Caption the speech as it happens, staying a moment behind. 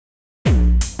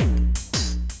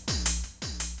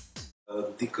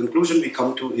the conclusion we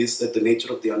come to is that the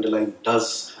nature of the underlying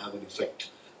does have an effect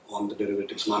on the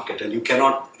derivatives market, and you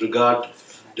cannot regard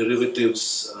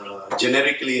derivatives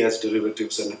generically as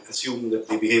derivatives and assume that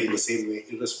they behave in the same way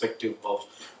irrespective of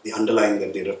the underlying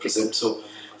that they represent. So,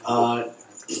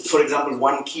 for example,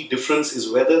 one key difference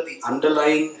is whether the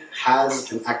underlying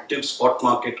has an active spot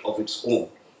market of its own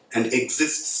and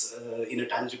exists in a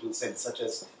tangible sense, such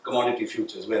as commodity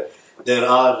futures, where there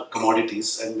are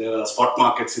commodities and there are spot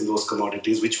markets in those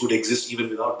commodities which would exist even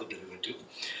without the derivative.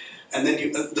 And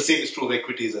then the same is true of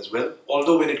equities as well.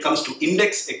 Although when it comes to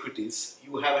index equities,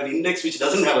 you have an index which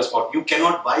doesn't have a spot. You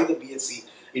cannot buy the BSE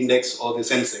index or the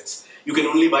Sensex. You can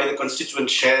only buy the constituent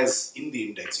shares in the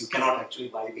index. You cannot actually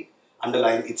buy the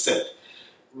underlying itself.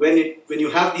 When you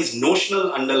have these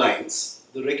notional underlyings,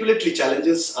 the regulatory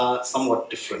challenges are somewhat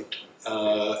different.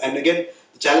 And again,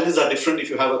 the challenges are different if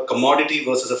you have a commodity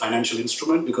versus a financial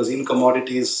instrument, because in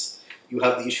commodities, you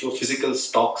have the issue of physical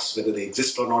stocks, whether they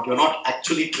exist or not. You're not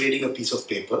actually trading a piece of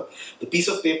paper. The piece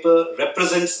of paper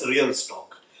represents a real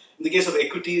stock. In the case of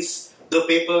equities, the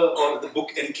paper or the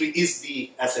book entry is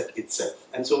the asset itself.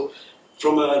 And so,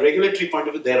 from a regulatory point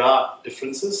of view, there are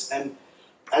differences. And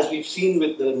as we've seen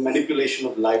with the manipulation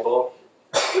of LIBOR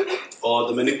or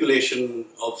the manipulation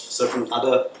of certain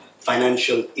other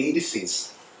financial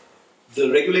indices,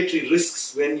 the regulatory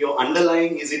risks when your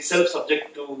underlying is itself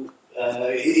subject to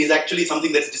is actually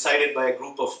something that's decided by a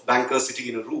group of bankers sitting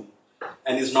in a room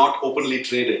and is not openly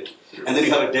traded. And then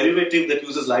you have a derivative that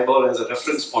uses LIBOR as a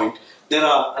reference point. There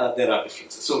are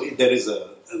differences. So there is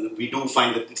we do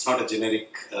find that it's not a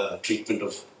generic treatment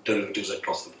of derivatives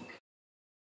across the board.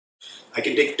 I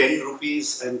can take 10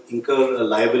 rupees and incur a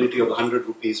liability of 100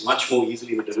 rupees much more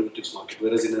easily in a derivatives market,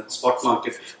 whereas in a spot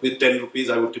market with 10 rupees,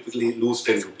 I would typically lose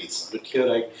 10 rupees. But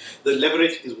here, the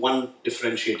leverage is one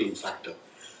differentiating factor.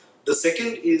 The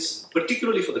second is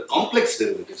particularly for the complex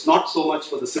derivatives, not so much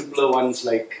for the simpler ones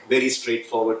like very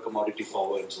straightforward commodity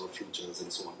forwards or futures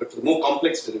and so on, but for the more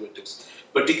complex derivatives,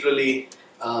 particularly,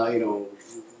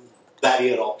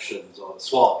 barrier options or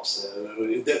swaps.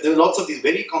 There are lots of these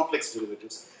very complex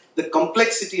derivatives. The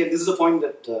complexity, and this is the point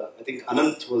that I think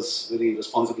Anant was very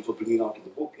responsible for bringing out in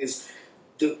the book, is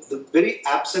the very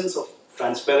absence of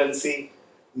transparency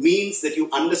means that you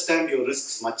understand your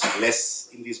risks much less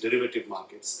in these derivative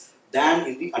markets than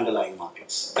in the underlying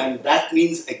markets. And that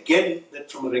means, again, that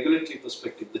from a regulatory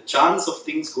perspective, the chance of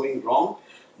things going wrong,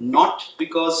 not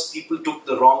because people took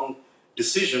the wrong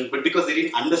decision, but because they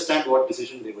didn't understand what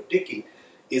decision they were taking,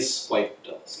 is quite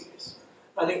serious.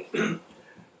 I think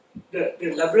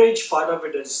the leverage part of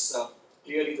it is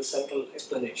clearly the central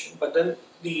explanation, but then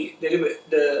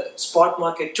the spot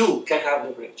market too can have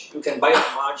leverage. You can buy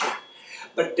a margin.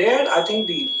 But there, I think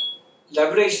the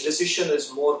leverage decision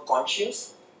is more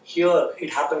conscious. Here,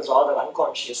 it happens rather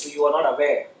unconsciously. You are not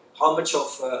aware how much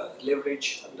of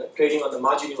leverage and the trading on the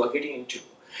margin you are getting into.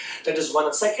 That is one.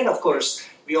 And second, of course,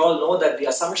 we all know that the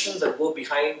assumptions that go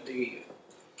behind the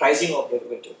pricing of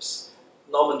derivatives,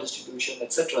 normal distribution,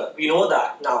 etc., we know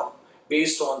that now,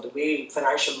 based on the way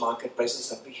financial market prices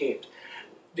have behaved,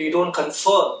 they don't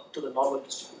conform to the normal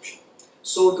distribution.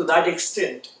 So, to that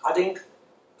extent, I think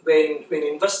when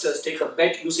investors take a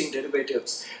bet using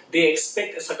derivatives, they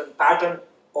expect a certain pattern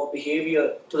of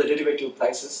behavior to the derivative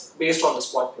prices based on the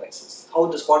spot prices, how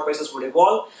the spot prices would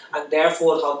evolve, and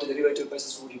therefore how the derivative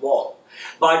prices would evolve.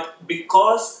 But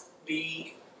because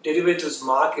the derivatives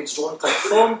markets don't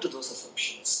conform to those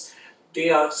assumptions, they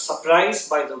are surprised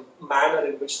by the manner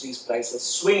in which these prices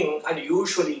swing and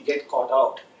usually get caught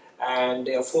out, and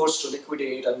they are forced to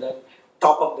liquidate and then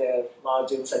top up their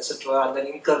margins, etc., and then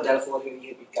incur therefore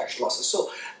heavy cash losses. So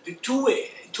the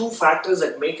two factors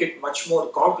that make it much more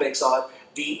complex are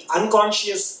the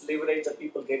unconscious leverage that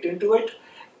people get into it,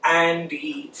 and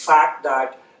the fact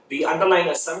that the underlying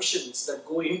assumptions that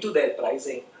go into their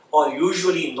pricing are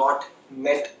usually not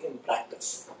met in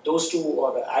practice. Those two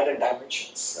are the added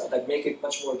dimensions that make it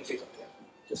much more difficult. Yeah.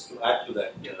 Just to add to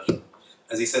that,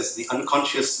 as he says, the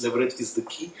unconscious leverage is the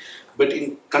key. But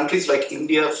in countries like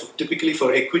India, typically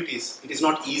for equities, it is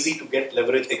not easy to get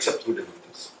leverage except through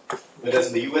derivatives. Whereas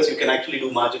in the US, you can actually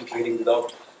do margin trading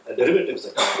without derivatives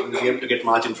account. You will be able to get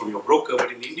margin from your broker,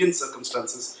 but in the Indian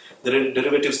circumstances, the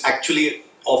derivatives actually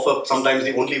offer sometimes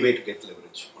the only way to get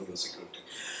leverage on your security.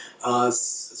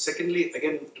 Secondly,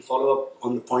 again, to follow up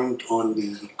on the point on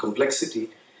the complexity,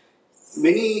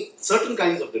 certain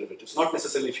kinds of derivatives, not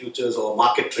necessarily futures or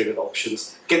market-traded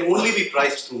options, can only be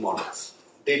priced through models.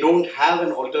 They don't have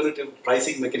an alternative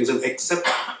pricing mechanism except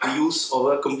the use of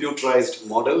a computerized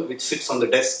model which sits on the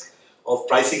desk of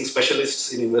pricing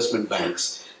specialists in investment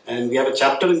banks. And we have a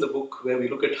chapter in the book where we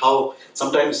look at how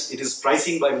sometimes it is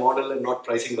pricing by model and not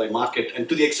pricing by market. And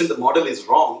to the extent the model is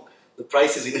wrong, the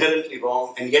price is inherently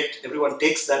wrong, and yet everyone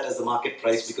takes that as the market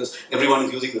price because everyone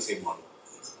is using the same model.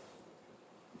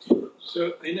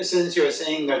 So, in a sense, you are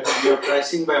saying that when you are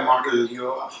pricing by model,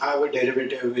 you have a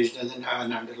derivative which doesn't have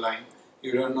an underlying.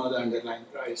 You don't know the underlying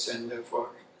price, and therefore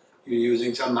you're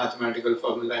using some mathematical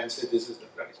formula and say this is the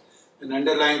price. An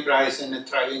underlying price and a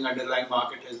thriving underlying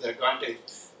market has the advantage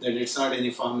that it's not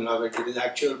any formula, but it is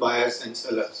actual buyers and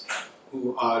sellers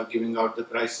who are giving out the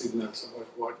price signals about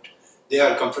what they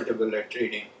are comfortable at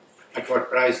trading, at what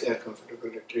price they are comfortable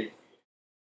at trading.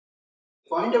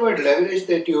 The point about leverage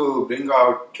that you bring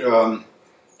out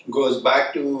goes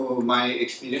back to my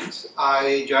experience.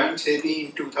 I joined SEBI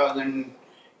in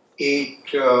 2008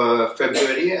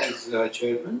 February as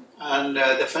chairman, and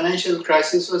the financial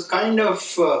crisis was kind of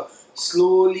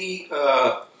slowly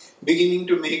beginning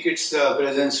to make its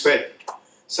presence felt.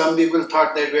 Some people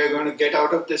thought that we are going to get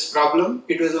out of this problem.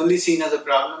 It was only seen as a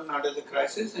problem, not as a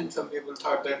crisis, and some people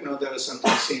thought that no, there was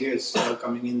something serious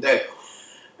coming in there.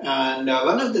 And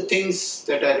one of the things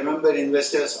that I remember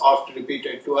investors oft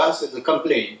repeated to us as a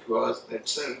complaint was that,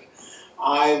 sir,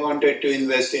 I wanted to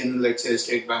invest in, let's say,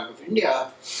 State Bank of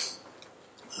India,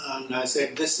 and I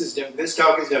said, this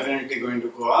stock is definitely going to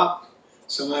go up.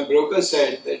 So my broker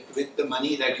said that with the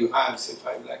money that you have, say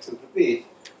 5 lakhs of rupees,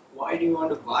 why do you want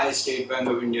to buy State Bank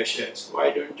of India shares? Why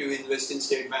don't you invest in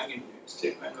State Bank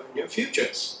of India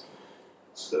futures?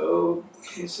 So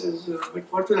he says, but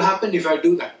what will happen if I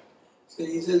do that? So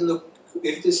he says, look,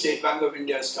 if the State Bank of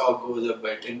India stock goes up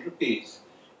by 10 rupees,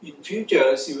 in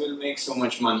futures you will make so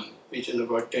much money, which is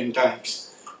about 10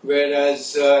 times.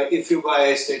 Whereas if you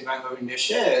buy State Bank of India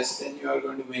shares, then you are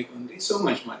going to make only so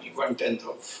much money, 1/10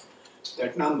 of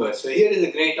that number. So here is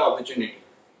a great opportunity.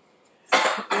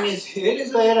 And here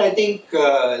is where I think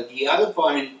the other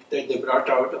point that they brought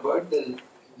out about the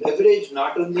leverage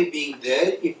not only being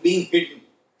there, it being hidden.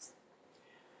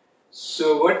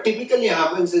 So what typically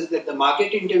happens is that the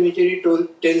market intermediary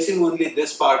tells him only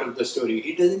this part of the story.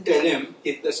 He doesn't tell him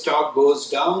if the stock goes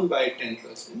down by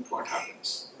 10%, what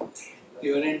happens.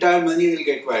 Your entire money will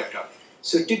get wiped out.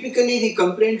 So typically the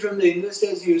complaint from the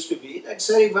investors used to be that,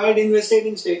 sir, if I had invested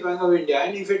in State Bank of India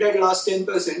and if it had lost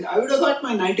 10%, I would have got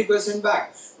my 90%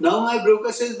 back. Now my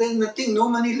broker says there's nothing, no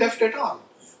money left at all.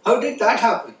 How did that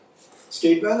happen?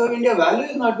 State Bank of India value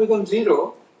has not become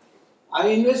zero. I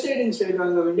invested in State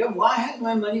Bank of India, why has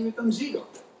my money become zero?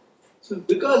 So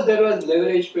because there was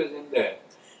leverage present there.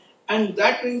 And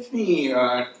that brings me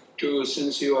to,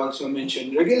 since you also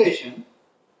mentioned regulation,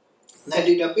 that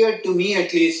it appeared to me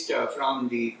at least from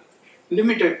the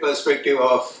limited perspective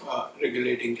of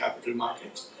regulating capital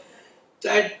markets,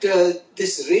 that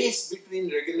this race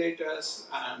between regulators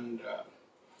and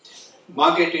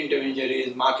market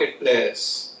intermediaries, market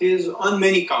players is on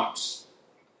many counts.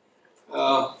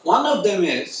 One of them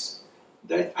is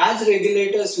that as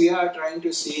regulators we are trying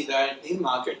to see that the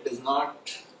market does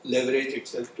not leverage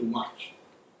itself too much.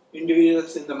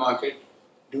 Individuals in the market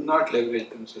do not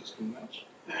leverage themselves too much.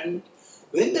 And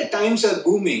when the times are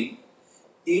booming,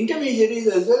 the intermediaries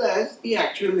as well as the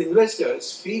actual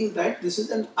investors feel that this is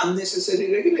an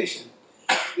unnecessary regulation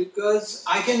because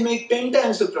I can make 10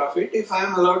 times the profit if I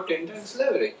am allowed 10 times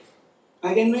leverage.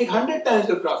 I can make 100 times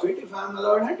the profit if I am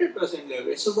allowed 100%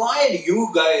 leverage. So why are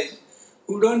you guys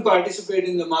who don't participate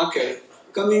in the market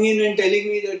coming in and telling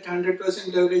me that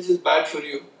 100% leverage is bad for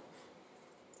you?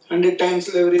 100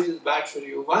 times leverage is bad for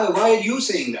you. Why are you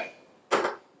saying that?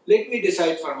 Let me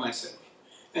decide for myself.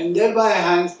 And thereby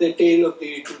hangs the tale of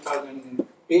the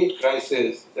 2008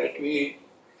 crisis that we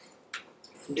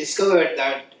discovered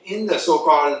that in the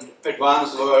so-called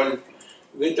advanced world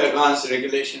with advanced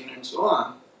regulation and so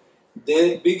on,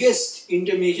 their biggest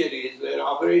intermediaries were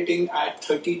operating at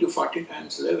 30 to 40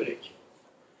 times leverage.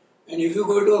 And if you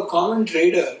go to a common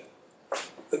trader,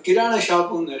 a kirana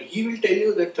shop owner, he will tell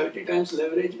you that 30 times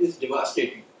leverage is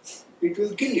devastating. It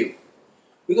will kill you.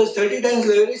 Because 30 times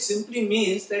leverage simply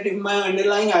means that if my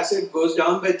underlying asset goes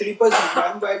down by 3%,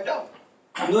 I am wiped out.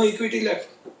 No equity left.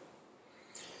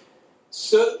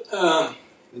 So,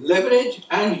 leverage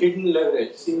and hidden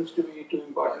leverage seems to be two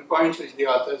important points which the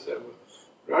authors have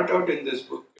brought out in this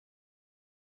book.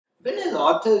 When as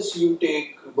authors you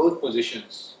take both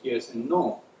positions, yes and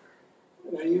no,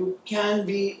 you can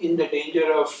be in the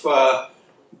danger of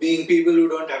being people who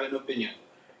don't have an opinion.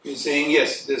 You're saying,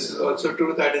 yes, this is also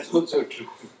true, that is also true.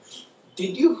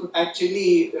 Did you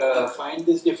actually find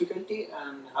this difficulty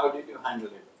and how did you handle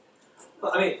it?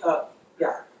 Well, I mean,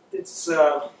 yeah, it's,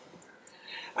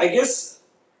 I guess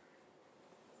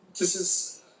this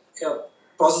is a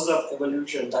process of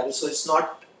evolution, that is, so it's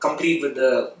not complete with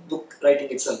the book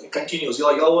writing itself. It continues.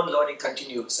 Your own learning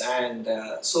continues, and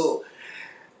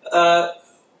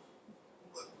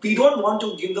we don't want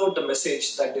to give out the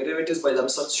message that derivatives by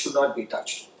themselves should not be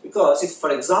touched. Because if,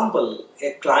 for example,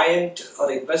 a client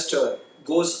or investor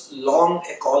goes long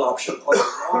a call option or a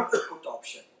long a put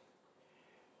option,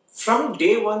 from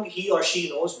day one he or she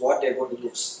knows what they're going to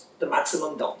lose, the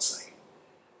maximum downside.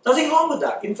 Nothing wrong with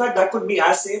that. In fact, that could be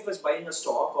as safe as buying a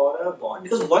stock or a bond,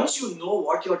 because once you know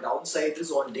what your downside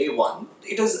is on day one,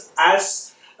 it is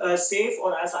as safe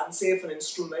or as unsafe an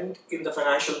instrument in the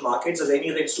financial markets as any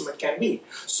other instrument can be.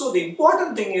 So the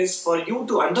important thing is for you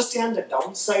to understand the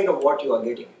downside of what you are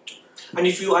getting into. And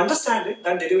if you understand it,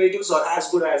 then derivatives are as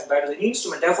good or as bad as any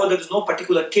instrument. Therefore, there is no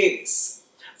particular case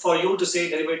for you to say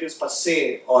derivatives per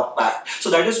se or bad. So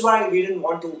that is why we didn't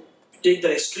want to take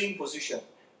the extreme position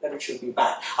that it should be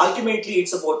bad. Ultimately,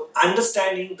 it's about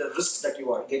understanding the risks that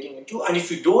you are getting into, and if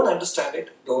you don't understand it,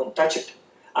 don't touch it.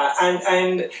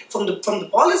 And from the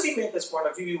policymakers' point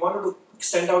of view, we wanted to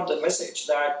send out the message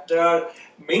that there are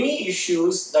many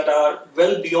issues that are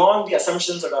well beyond the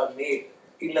assumptions that are made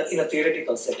in a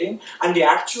theoretical setting, and the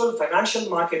actual financial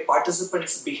market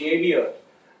participants' behavior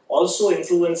also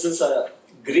influences a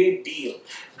great deal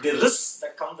the risks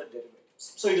that come with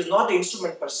derivatives. So it is not the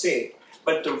instrument per se,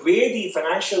 but the way the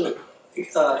financial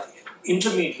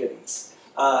intermediaries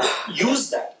use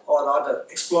that, or rather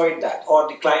exploit that, or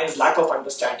the client's lack of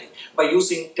understanding by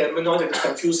using terminology that is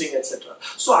confusing, etc.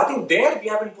 So I think there we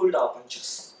haven't pulled our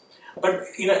punches. But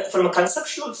from a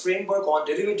conceptual framework on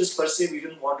derivatives per se, we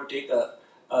didn't want to take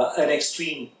an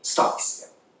extreme stance.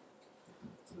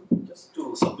 Just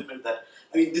to supplement that,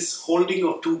 I mean, this holding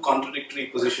of two contradictory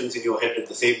positions in your head at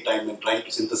the same time and trying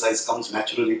to synthesize comes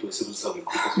naturally to a civil servant.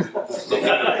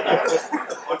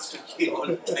 Wants to keep all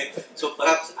the time. So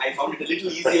perhaps I found it a little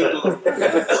easier to...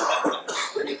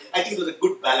 I think it was a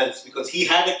good balance because he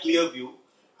had a clear view.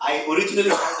 I originally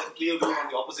had a clear view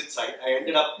on the opposite side. I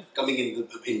ended up coming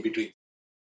in between.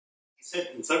 He said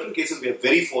in certain cases we are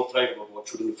very forthright about what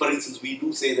should be. For instance, we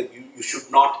do say that you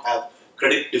should not have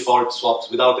credit default swaps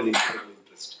without an insurable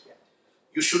interest.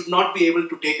 You should not be able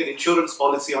to take an insurance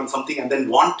policy on something and then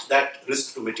want that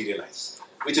risk to materialize,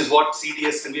 which is what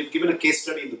CDS, and we've given a case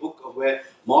study in the book of where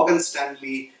Morgan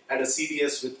Stanley had a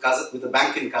CDS with a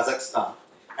bank in Kazakhstan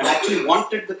and actually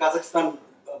wanted the Kazakhstan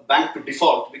bank to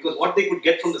default because what they could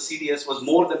get from the CDS was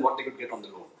more than what they could get on the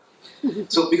loan.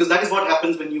 So, because that is what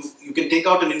happens when you can take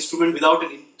out an instrument without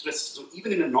an interest. So,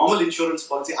 even in a normal insurance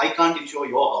policy, I can't insure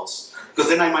your house because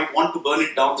then I might want to burn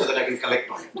it down so that I can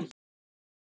collect on it.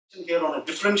 Here on a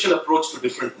differential approach to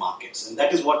different markets, and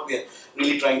that is what we are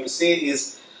really trying to say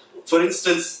is, for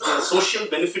instance, the social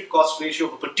benefit cost ratio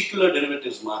of a particular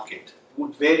derivatives market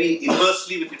would vary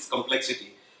inversely with its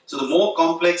complexity. So, the more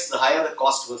complex, the higher the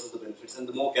cost versus the benefits, and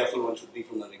the more careful one should be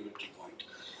from a regulatory point.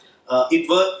 It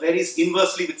varies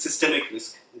inversely with systemic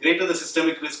risk. The greater the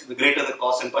systemic risk, the greater the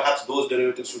cost, and perhaps those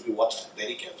derivatives should be watched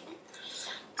very carefully.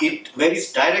 It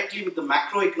varies directly with the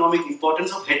macroeconomic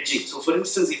importance of hedging. So, for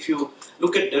instance, if you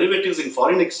look at derivatives in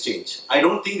foreign exchange, I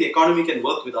don't think the economy can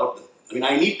work without them. I mean,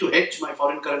 I need to hedge my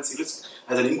foreign currency risk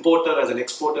as an importer, as an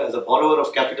exporter, as a borrower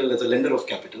of capital, as a lender of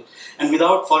capital. And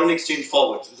without foreign exchange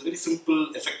forwards, it's a very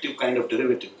simple, effective kind of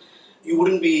derivative. You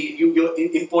wouldn't be, your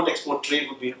import-export trade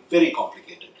would be very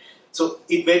complicated. So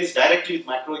it varies directly with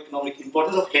macroeconomic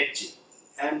importance of hedging.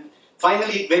 And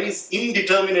finally, it varies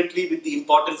indeterminately with the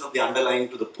importance of the underlying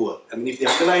to the poor. I mean, if the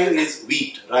underlying is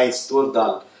wheat, rice, tur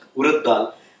dal, urad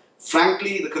dal,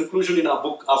 frankly, the conclusion in our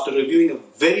book, after reviewing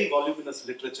a very voluminous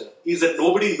literature, is that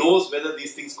nobody knows whether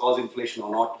these things cause inflation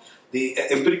or not. The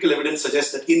empirical evidence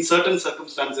suggests that in certain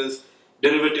circumstances,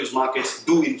 derivatives markets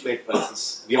do inflate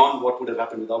prices beyond what would have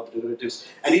happened without the derivatives.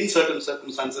 And in certain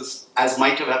circumstances, as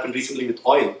might have happened recently with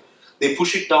oil, they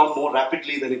push it down more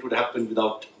rapidly than it would happen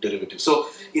without derivatives. So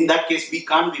in that case, we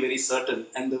can't be very certain.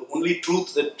 And the only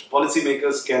truth that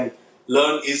policymakers can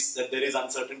learn is that there is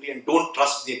uncertainty, and don't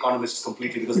trust the economists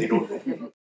completely because they don't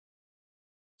know.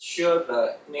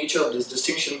 Sure, nature of this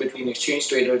distinction between exchange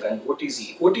traded and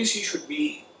OTC. OTC should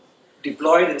be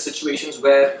deployed in situations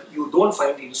where you don't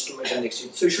find the instrument and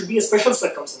exchange. So it should be a special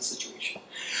circumstance situation.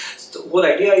 So the whole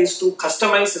idea is to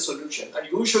customize a solution, and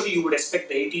usually you would expect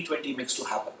the 80-20 mix to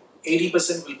happen.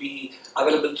 80% will be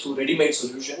available through ready-made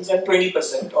solutions, and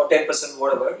 20% or 10%,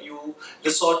 whatever, you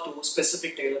resort to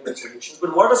specific tailor-made solutions.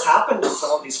 But what has happened in some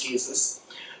of these cases,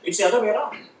 it's the other way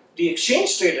around. The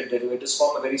exchange-traded derivatives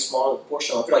form a very small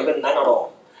portion of it, or even none at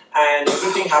all. And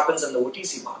everything happens in the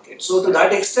OTC market. So to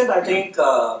that extent, I think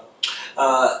the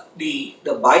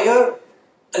buyer,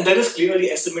 and there is clearly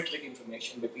asymmetric information.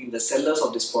 information between the sellers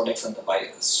of these products and the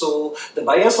buyers. So the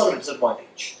buyers are at a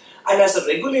disadvantage. And as a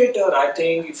regulator, I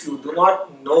think if you do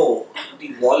not know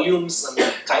the volumes and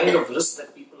the kind of risk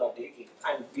that people are taking,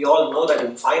 and we all know that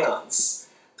in finance,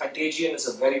 contagion is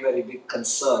a very, very big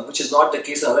concern, which is not the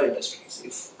case in other industries.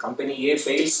 If company A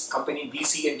fails, company B,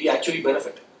 C, and D actually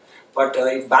benefit. But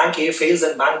if bank A fails,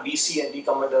 then bank B, C, and D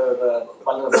come under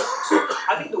vulnerability. So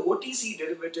I think the OTC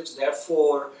derivatives,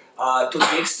 therefore, to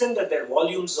the extent that their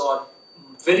volumes are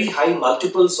very high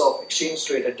multiples of exchange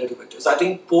traded derivatives, I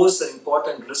think pose an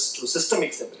important risk to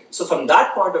systemic stability. So from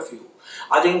that point of view,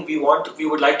 I think we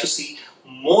would like to see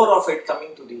more of it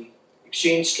coming to the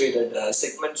exchange traded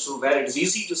segments, so where it's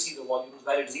easy to see the volumes,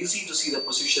 where it's easy to see the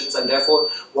positions, and therefore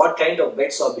what kind of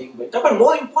bets are being built up. And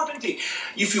more importantly,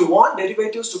 if you want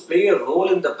derivatives to play a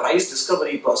role in the price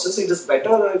discovery process, it is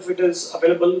better if it is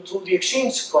available through the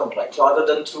exchange contracts rather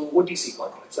than through OTC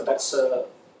contracts. So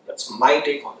that's my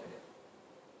take on it.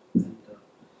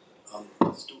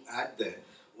 Just to add there,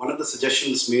 one of the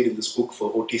suggestions made in this book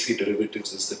for OTC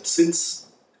derivatives is that since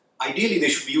ideally they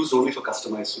should be used only for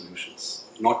customized solutions,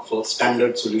 not for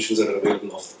standard solutions that are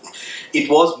available off. It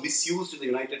was misused in the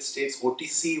United States.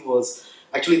 OTC was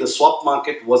actually, the swap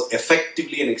market was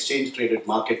effectively an exchange traded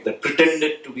market that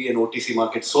pretended to be an OTC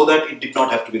market so that it did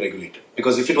not have to be regulated.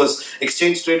 Because if it was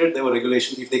exchange traded, there were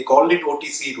regulations. If they called it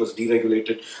OTC, it was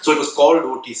deregulated. So it was called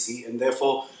OTC, and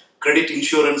therefore credit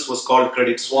insurance was called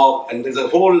credit swap, and there's a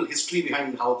whole history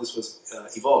behind how this was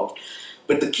evolved.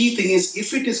 But the key thing is,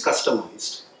 if it is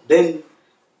customized, then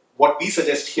what we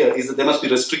suggest here is that there must be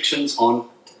restrictions on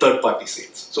third-party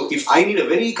sales. So if I need a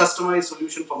very customized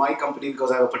solution for my company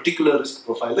because I have a particular risk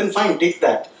profile, then fine, take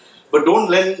that. But don't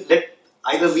let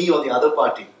either me or the other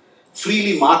party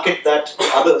freely market that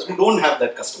to others who don't have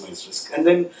that customized risk. And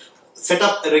then set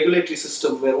up a regulatory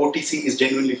system where OTC is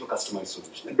genuinely for customized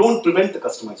solution. And don't prevent the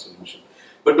customized solution,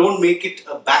 but don't make it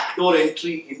a backdoor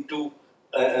entry into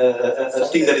a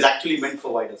thing that is actually meant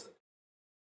for wider circles.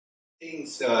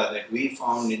 Things that we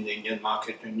found in the Indian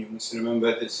market, and you must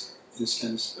remember this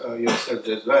instance yourself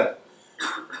as well,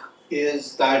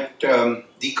 is that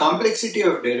the complexity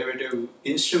of derivative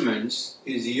instruments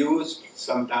is used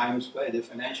sometimes by the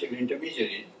financial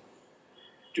intermediary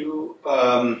to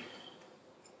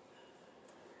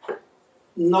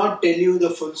not tell you the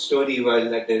full story while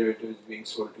that derivative is being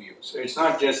sold to you. So it's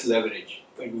not just leverage,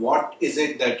 but what is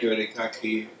it that you're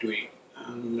exactly doing?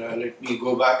 And let me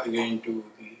go back again to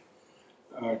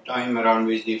the time around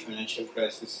which the financial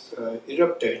crisis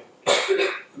erupted.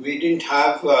 We didn't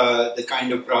have the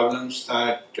kind of problems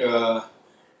that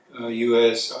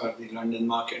US or the London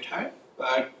market had,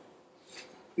 but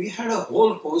we had a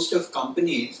whole host of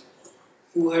companies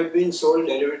who had been sold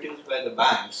derivatives by the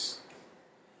banks.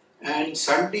 And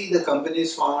suddenly the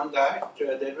companies found that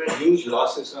there were huge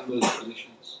losses on those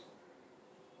positions.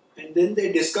 And then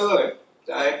they discovered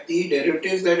that the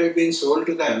derivatives that had been sold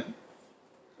to them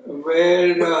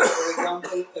were, for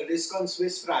example, a risk on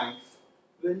Swiss franc,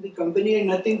 when the company had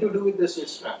nothing to do with the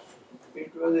Swiss franc.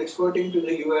 It was exporting to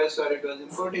the US or it was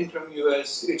importing from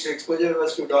US, its exposure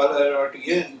was to dollar or to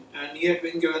yen, and he had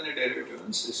been given a derivative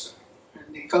on Swiss franc.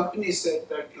 And the company said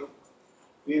that, look,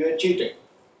 we were cheated.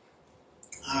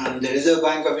 And the Reserve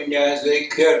Bank of India has very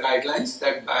clear guidelines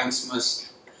that banks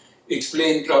must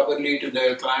explain properly to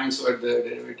their clients what the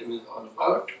derivative is all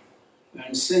about.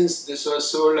 And since this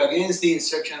was sold against the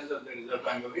instructions of the Reserve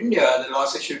Bank of India, the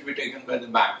losses should be taken by the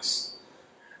banks.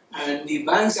 And the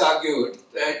banks argued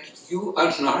that you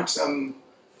are not some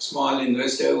small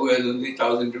investor who has only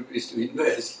 1,000 rupees to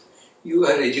invest. You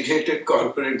are educated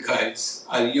corporate guys.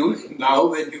 Are you now,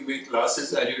 when you make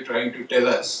losses, are you trying to tell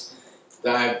us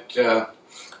that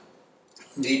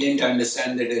we didn't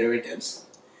understand the derivatives?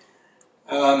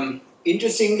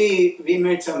 Interestingly, we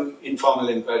made some informal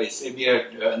inquiries. SEBI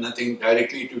had nothing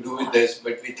directly to do with this,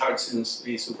 but we thought since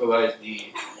we supervise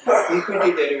the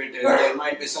equity derivatives, there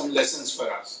might be some lessons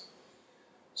for us.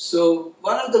 So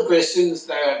one of the questions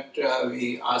that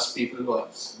we asked people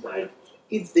was that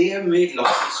if they have made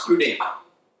losses today,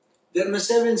 there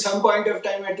must have been some point of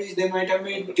time at which they might have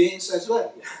made gains as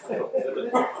well.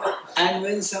 And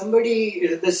when somebody,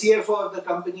 the CFO of the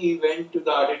company, went to the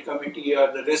audit committee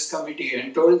or the risk committee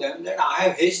and told them that I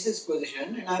have hedged this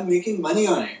position and I am making money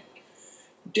on it,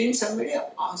 didn't somebody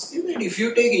ask you that if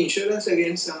you take insurance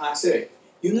against some asset,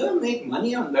 you never make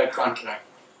money on that contract?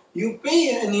 You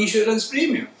pay an insurance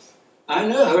premium. I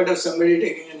never heard of somebody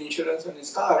taking an insurance on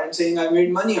his car and saying I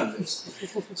made money on this.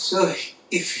 So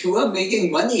if you are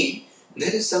making money,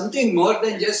 there is something more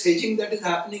than just hedging that is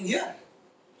happening here.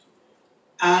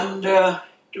 And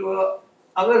to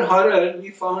our horror,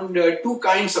 we found two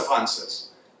kinds of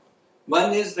answers.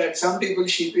 One is that some people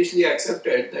sheepishly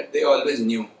accepted that they always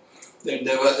knew that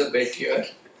there was a bet here.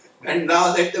 And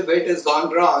now that the bet has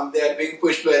gone wrong, they are being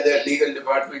pushed by their legal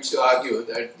departments to argue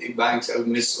that the banks have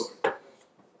missold.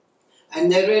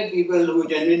 And there were people who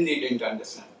genuinely didn't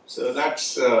understand. So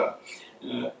that's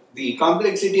the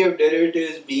complexity of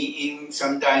derivatives being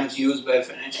sometimes used by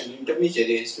financial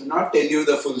intermediaries to not tell you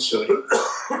the full story.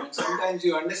 And sometimes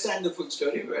you understand the full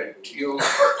story, but you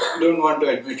don't want to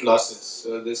admit losses.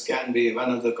 So this can be one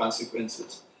of the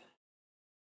consequences.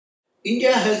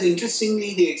 India has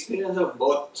interestingly the experience of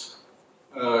both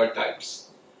types.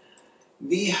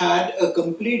 We had a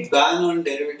complete ban on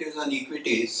derivatives on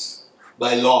equities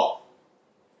by law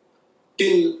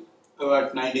till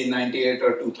about 1998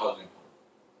 or 2000.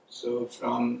 So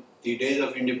from the days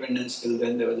of independence till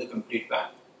then there was a complete ban.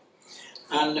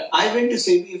 And I went to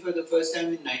SEBI for the first time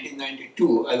in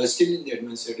 1992. I was still in the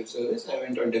administrative service. I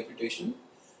went on deputation.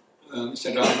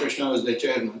 Mr. Ramakrishna was the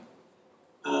chairman.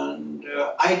 And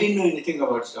I didn't know anything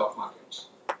about stock markets.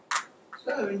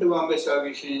 So I went to Bombay Stock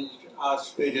Exchange,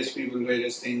 asked various people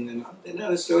various things, and then I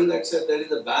was told that there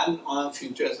is a ban on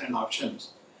futures and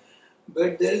options.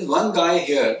 But there is one guy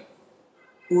here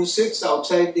who sits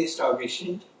outside the stock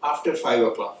exchange after 5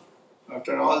 o'clock,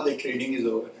 after all the trading is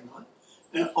over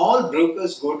and all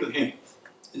brokers go to him.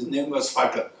 His name was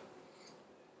Phatak.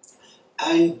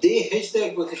 And they hedge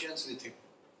their positions with him.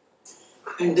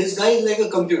 And this guy is like a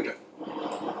computer.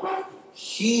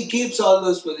 He keeps all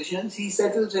those positions, he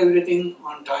settles everything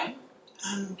on time,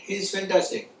 and he's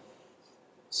fantastic.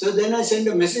 So then I sent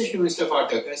a message to Mr.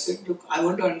 Phatak. I said, look, I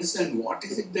want to understand what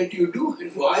is it that you do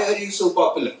and why are you so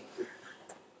popular?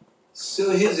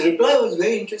 So his reply was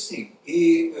very interesting.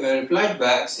 He replied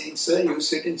back saying, sir, you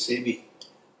sit in SEBI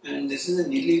and this is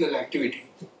an illegal activity.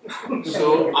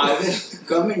 So I will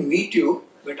come and meet you,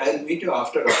 but I will meet you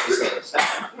after office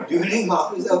hours. During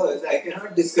office hours, I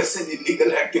cannot discuss an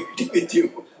illegal activity with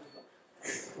you.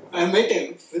 I met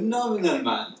him, phenomenal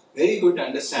man, very good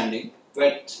understanding,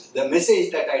 but the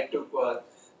message that I took was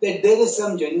that there is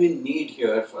some genuine need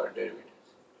here for derivatives.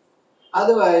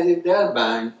 Otherwise, if they are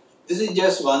banned, this is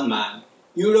just one man.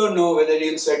 You don't know whether he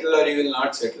will settle or he will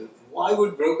not settle. Why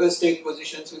would brokers take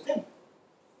positions with him?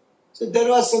 So there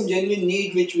was some genuine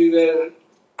need which we were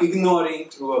ignoring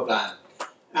through a ban.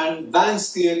 And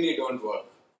bans clearly don't work.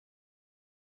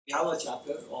 We have a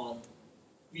chapter on,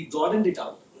 we broadened it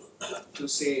out to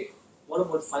say, what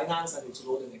about finance and its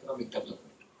role in economic development?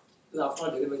 Because after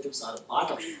all, derivatives are a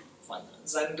part of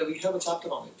finance, and we have a chapter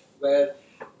on it where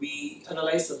we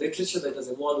analyze the literature that has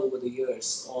evolved over the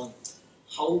years on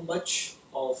how much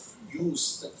of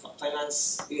use that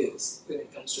finance is when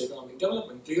it comes to economic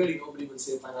development. Clearly, nobody will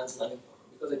say finance is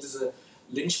unimportant because it is a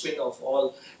linchpin of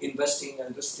all investing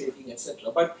and risk-taking,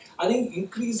 etc. But I think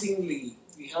increasingly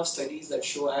we have studies that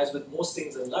show, as with most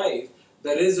things in life,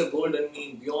 there is a golden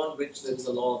mean beyond which there is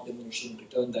a law of diminishing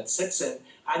return that sets in,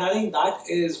 and I think that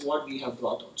is what we have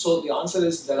brought out. So the answer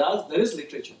is there is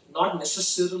literature, not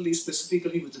necessarily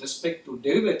specifically with respect to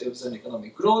derivatives and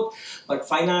economic growth, but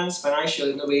finance, financial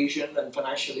innovation and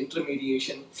financial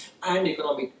intermediation and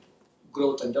economic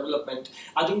growth and development.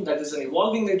 I think that is an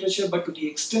evolving literature, but to the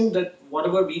extent that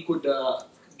whatever we could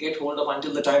get hold of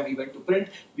until the time we went to print,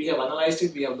 we have analyzed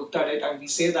it, we have looked at it, and we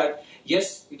say that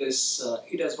yes, it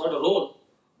has got a role,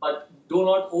 but do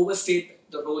not overstate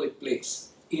the role it plays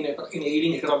in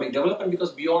aiding economic development,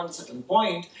 because beyond a certain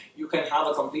point, you can have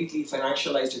a completely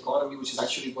financialized economy which is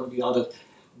actually going to be rather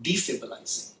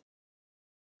destabilizing.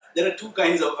 There are two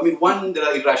kinds of, one, there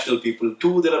are irrational people.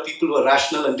 Two, there are people who are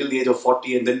rational until the age of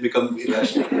 40 and then become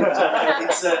irrational.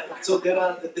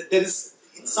 It's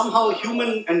somehow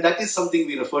human, and that is something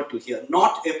we refer to here.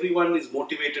 Not everyone is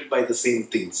motivated by the same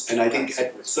things. And I think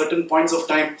at certain points of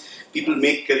time, people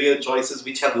make career choices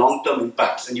which have long-term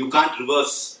impacts, and you can't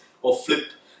reverse or flip.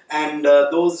 And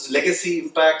those legacy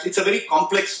impacts, it's a very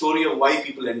complex story of why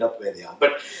people end up where they are.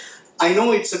 But I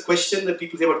know it's a question that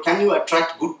people say, but can you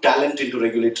attract good talent into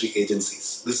regulatory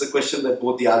agencies? This is a question that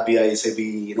both the RBI,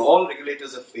 SEBI, all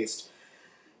regulators have faced.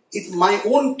 My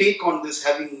own take on this,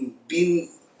 having been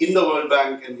in the World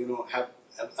Bank and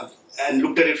and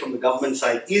looked at it from the government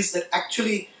side, is that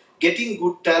actually getting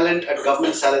good talent at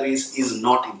government salaries is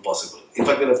not impossible. In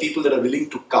fact, there are people that are willing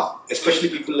to come, especially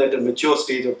people at a mature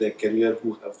stage of their career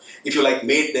who have, if you like,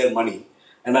 made their money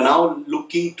and are now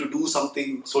looking to do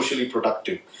something socially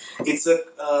productive.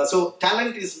 So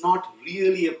talent is not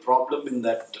really a problem in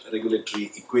that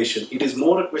regulatory equation. It is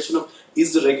more a question of,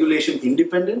 is the regulation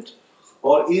independent,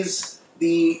 or is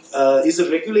the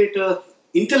regulator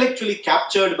intellectually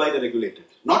captured by the regulator,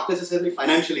 not necessarily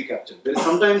financially captured. There is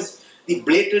sometimes the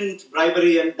blatant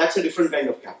bribery, and that's a different kind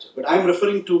of capture. But I'm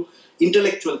referring to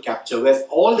intellectual capture, where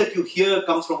all that you hear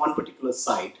comes from one particular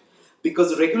side.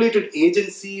 Because regulated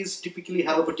agencies typically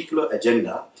have a particular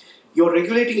agenda. You're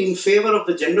regulating in favor of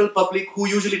the general public who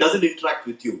usually doesn't interact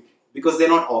with you because they're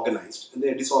not organized and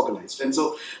they're disorganized. And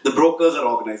so the brokers are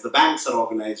organized, the banks are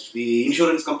organized, the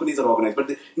insurance companies are organized, but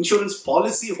the insurance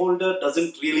policy holder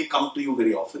doesn't really come to you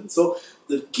very often. So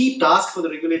the key task for the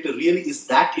regulator really is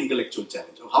that intellectual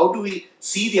challenge. How do we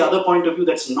see the other point of view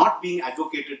that's not being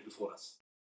advocated before us?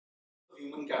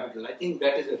 Human capital, I think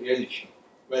that is a real issue.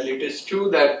 Well, it is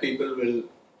true that people will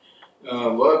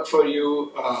work for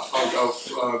you out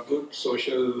of good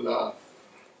social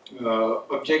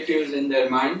objectives in their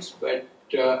minds, but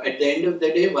at the end of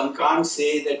the day, one can't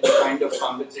say that the kind of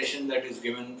compensation that is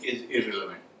given is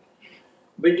irrelevant.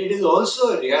 But it is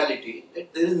also a reality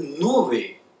that there is no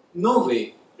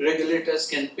way regulators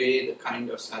can pay the kind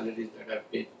of salaries that are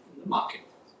paid in the market.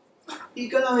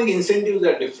 Economic incentives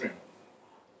are different.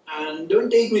 And don't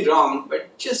take me wrong,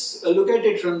 but just look at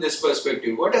it from this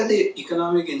perspective. What are the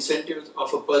economic incentives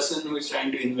of a person who is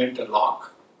trying to invent a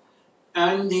lock,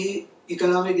 and the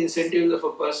economic incentives of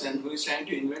a person who is trying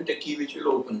to invent a key which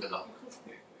will open the lock?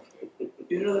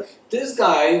 You know, this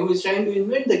guy who is trying to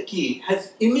invent the key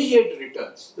has immediate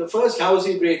returns. The first house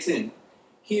he breaks in,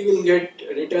 he will get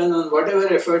return on whatever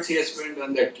efforts he has spent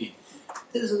on that key.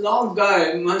 This lock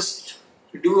guy must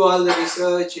do all the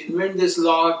research, invent this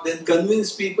lock, then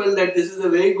convince people that this is a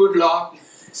very good lock,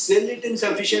 sell it in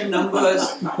sufficient numbers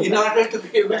in order to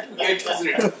be able to get his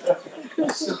return.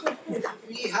 So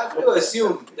we have to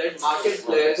assume that market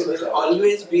players will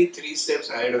always be 3 steps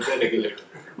ahead of the regulator.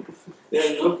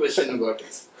 There is no question about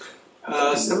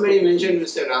it. Somebody mentioned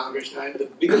Mr. Ramakrishna, and the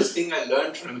biggest thing I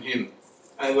learned from him,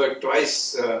 I worked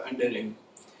twice under him,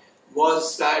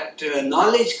 was that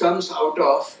knowledge comes out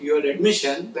of your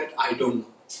admission that I don't know.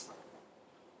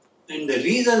 And the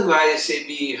reason why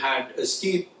SEBI had a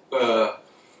steep, or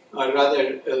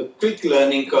rather a quick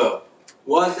learning curve,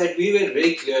 was that we were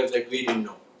very clear that we didn't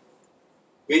know.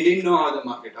 We didn't know how the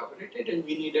market operated and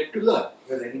we needed to learn.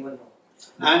 Does anyone know?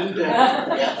 And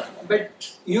yeah,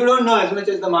 but you don't know as much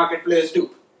as the market players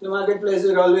do. The market players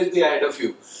will always be ahead of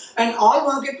you. And all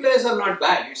market players are not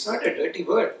bad. It's not a dirty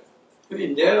word. I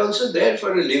mean, they are also there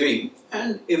for a living,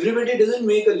 and everybody doesn't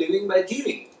make a living by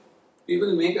thieving.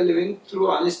 People make a living through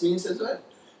honest means as well.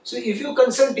 So if you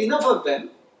consult enough of them,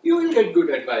 you will get good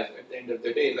advice at the end of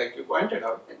the day, like you pointed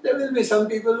out. And there will be some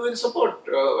people who will support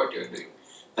what you are doing.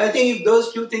 I think if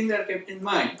those 2 things are kept in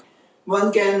mind,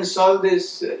 one can solve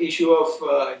this issue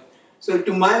of... so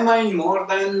to my mind, more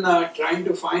than trying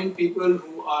to find people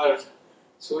who are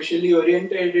socially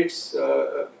oriented, it's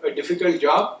a difficult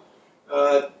job.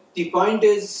 The point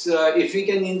is, if we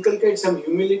can inculcate some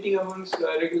humility amongst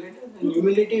regulators, and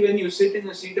humility when you sit in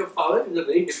a seat of power is a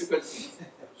very difficult thing.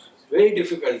 Very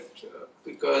difficult,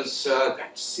 because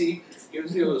that seat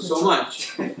gives you so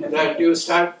much that you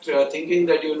start thinking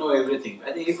that you know everything.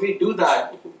 I think if we do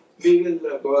that, we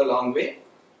will go a long way.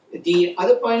 The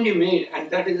other point you made, and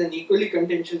that is an equally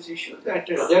contentious issue, that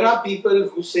there are people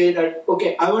who say that,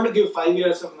 okay, I want to give 5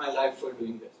 years of my life for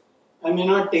doing this. I may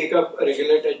not take up a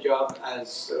regulated job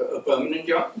as a permanent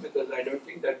job because I don't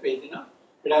think that pays enough,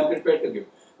 but I'm prepared to give.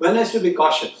 One has to be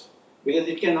cautious because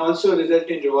it can also result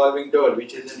in revolving door,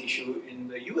 which is an issue in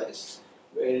the US,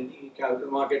 where the capital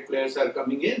market players are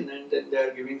coming in and then they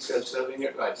are giving self-serving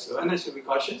advice. So one has to be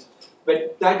cautious,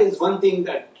 but that is one thing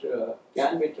that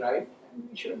can be tried, and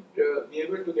we should be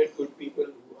able to get good people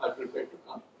who are prepared to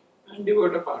come and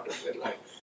devote a part of their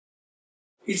life.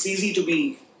 It's easy to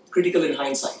be critical in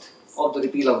hindsight of the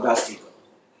repeal of Glass-Steagall.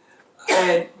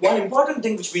 And one important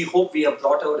thing which we hope we have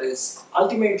brought out is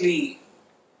ultimately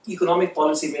economic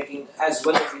policy making as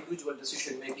well as individual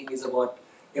decision making is about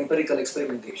empirical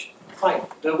experimentation. Fine,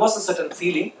 there was a certain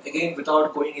feeling, again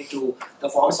without going into the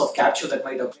forms of capture that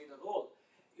might have played a role.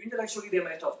 Intellectually they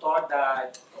might have thought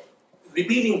that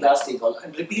repealing Glass-Steagall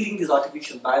and repealing these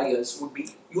artificial barriers would be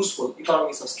useful,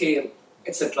 economies of scale,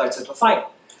 etc., etc. Fine.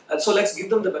 And so let's give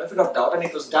them the benefit of doubt, and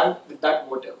it was done with that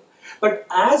motive. But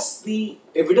as the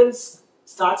evidence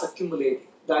starts accumulating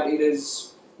that it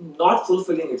is not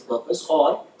fulfilling its purpose,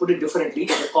 or put it differently,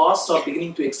 the costs are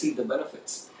beginning to exceed the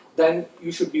benefits, then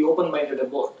you should be open-minded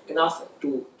about enough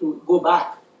to go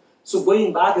back. So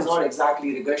going back is not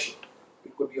exactly regression.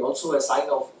 It could be also a sign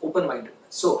of open-mindedness.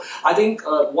 So I think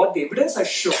what the evidence has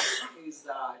shown is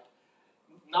that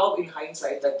now in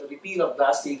hindsight that the repeal of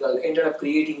Glass-Steagall ended up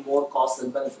creating more costs than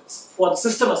benefits for the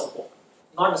system as a whole,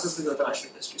 not necessarily the financial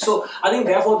industry. So I think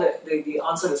therefore the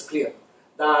answer is clear,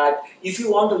 that if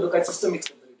you want to look at systemic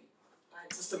stability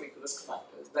and systemic risk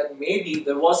factors, then maybe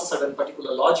there was a certain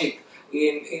particular logic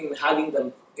in having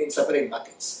them in separate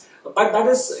buckets. But that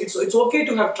is, it's okay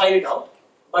to have tried it out,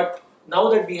 but now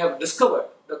that we have discovered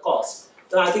the cause,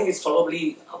 then I think it's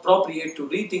probably appropriate to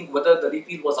rethink whether the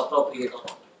repeal was appropriate or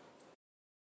not.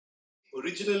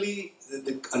 Originally,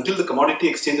 until the Commodity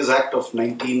Exchanges Act of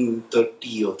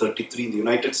 1930 or 33 in the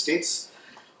United States,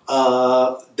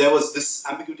 there was this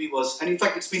ambiguity and in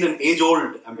fact it's been an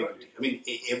age-old ambiguity. I mean,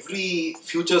 every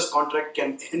futures contract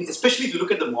can, and especially if you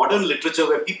look at the modern literature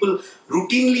where people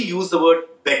routinely use the word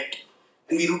bet,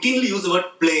 and we routinely use the word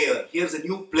player. Here's a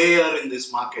new player in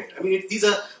this market. I mean, these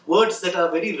are words that are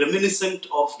very reminiscent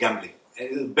of gambling,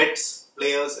 bets,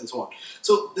 players, and so on.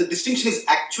 So the distinction is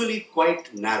actually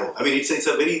quite narrow. I mean, it's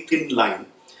a very thin line.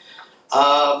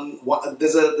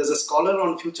 There's a scholar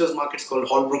on futures markets called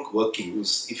Holbrook Working,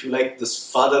 who's, if you like,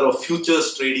 this father of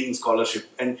futures trading scholarship,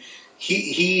 and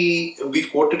we've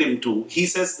quoted him too. He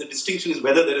says the distinction is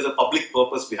whether there is a public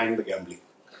purpose behind the gambling.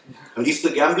 And if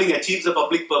the gambling achieves a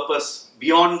public purpose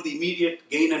beyond the immediate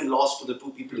gain and loss to the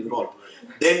two people involved,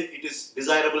 then it is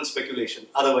desirable speculation.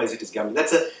 Otherwise, it is gambling.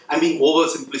 I'm being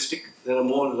oversimplistic. There are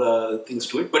more things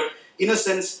to it, but in a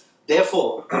sense,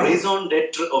 therefore, raison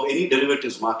d'etre of any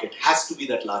derivatives market has to be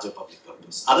that larger public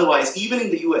purpose. Otherwise, even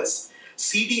in the US,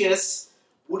 CDS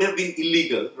would have been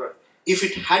illegal if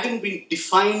it hadn't been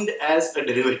defined as a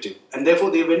derivative. And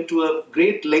therefore, they went to a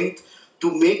great length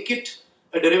to make it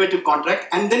a derivative contract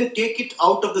and then take it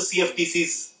out of the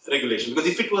CFTC's regulation. Because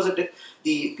if it was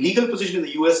the legal position in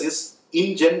the US is,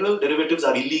 in general, derivatives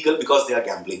are illegal because they are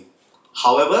gambling.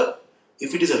 However,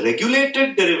 if it is a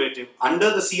regulated derivative under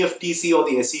the CFTC or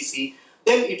the SEC,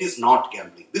 then it is not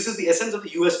gambling. This is the essence of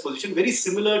the US position, very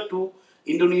similar to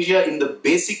Indonesia in the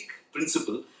basic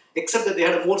principle, except that they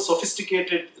had a more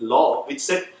sophisticated law which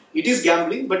said it is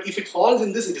gambling, but if it falls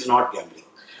in this, it is not gambling.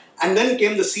 And then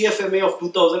came the CFMA of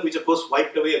 2000, which of course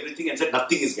wiped away everything and said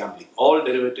nothing is gambling. All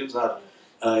derivatives are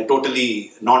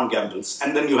totally non-gambles.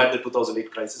 And then you had the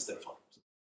 2008 crisis that followed.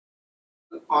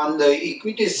 On the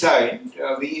equity side,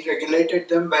 we regulated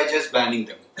them by just banning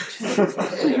them.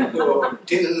 So,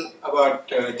 till about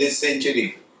this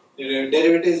century,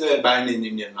 derivatives were banned in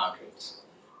Indian markets.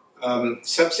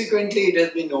 Subsequently, it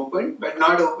has been opened, but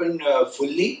not opened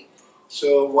fully.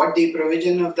 So, what the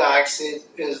provision of the Act says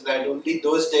is that only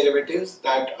those derivatives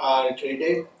that are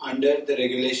traded under the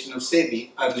regulation of SEBI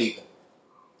are legal.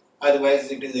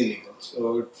 Otherwise, it is illegal.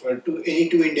 So, for any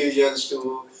two individuals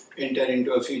to enter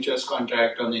into a futures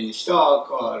contract on any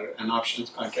stock or an options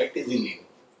contract is illegal.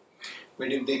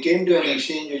 But if they came to an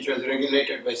exchange which was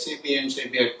regulated by SEBI and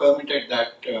SEBI had permitted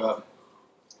that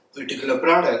particular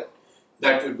product,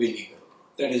 that would be legal.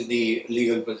 That is the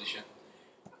legal position.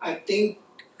 I think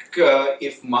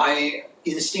if my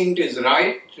instinct is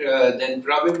right, then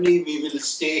probably we will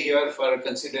stay here for a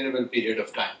considerable period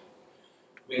of time.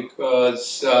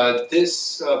 Because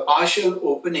this partial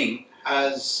opening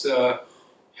has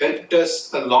helped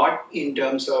us a lot in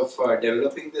terms of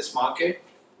developing this market,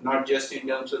 not just in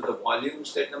terms of the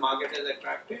volumes that the market has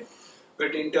attracted,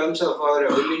 but in terms of our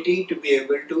ability to be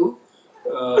able to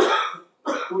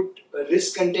put a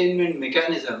risk containment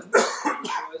mechanism which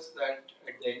ensures that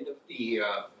at the end of the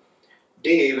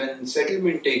day, when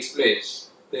settlement takes place,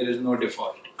 there is no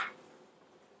default.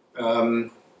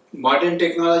 Modern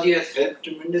technology has helped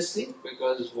tremendously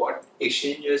because what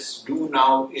exchanges do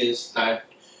now is that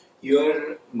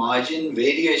your margin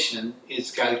variation is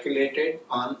calculated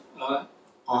on an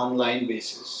online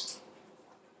basis.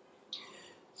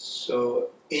 So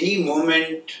any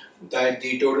moment that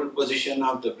the total position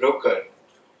of the broker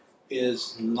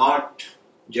is not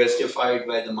justified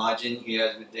by the margin he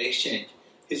has with the exchange,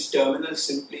 his terminal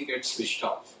simply gets switched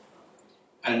off.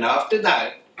 And after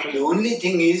that, the only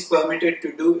thing he is permitted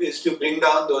to do is to bring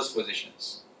down those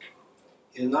positions.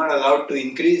 He is not allowed to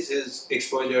increase his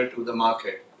exposure to the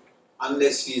market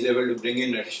unless he is able to bring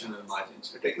in additional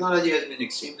margins. So technology has been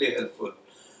extremely helpful,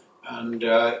 and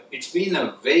it's been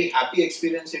a very happy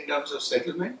experience in terms of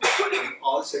settlement.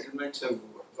 All settlements have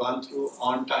gone through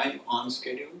on time, on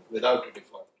schedule, without a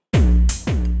default.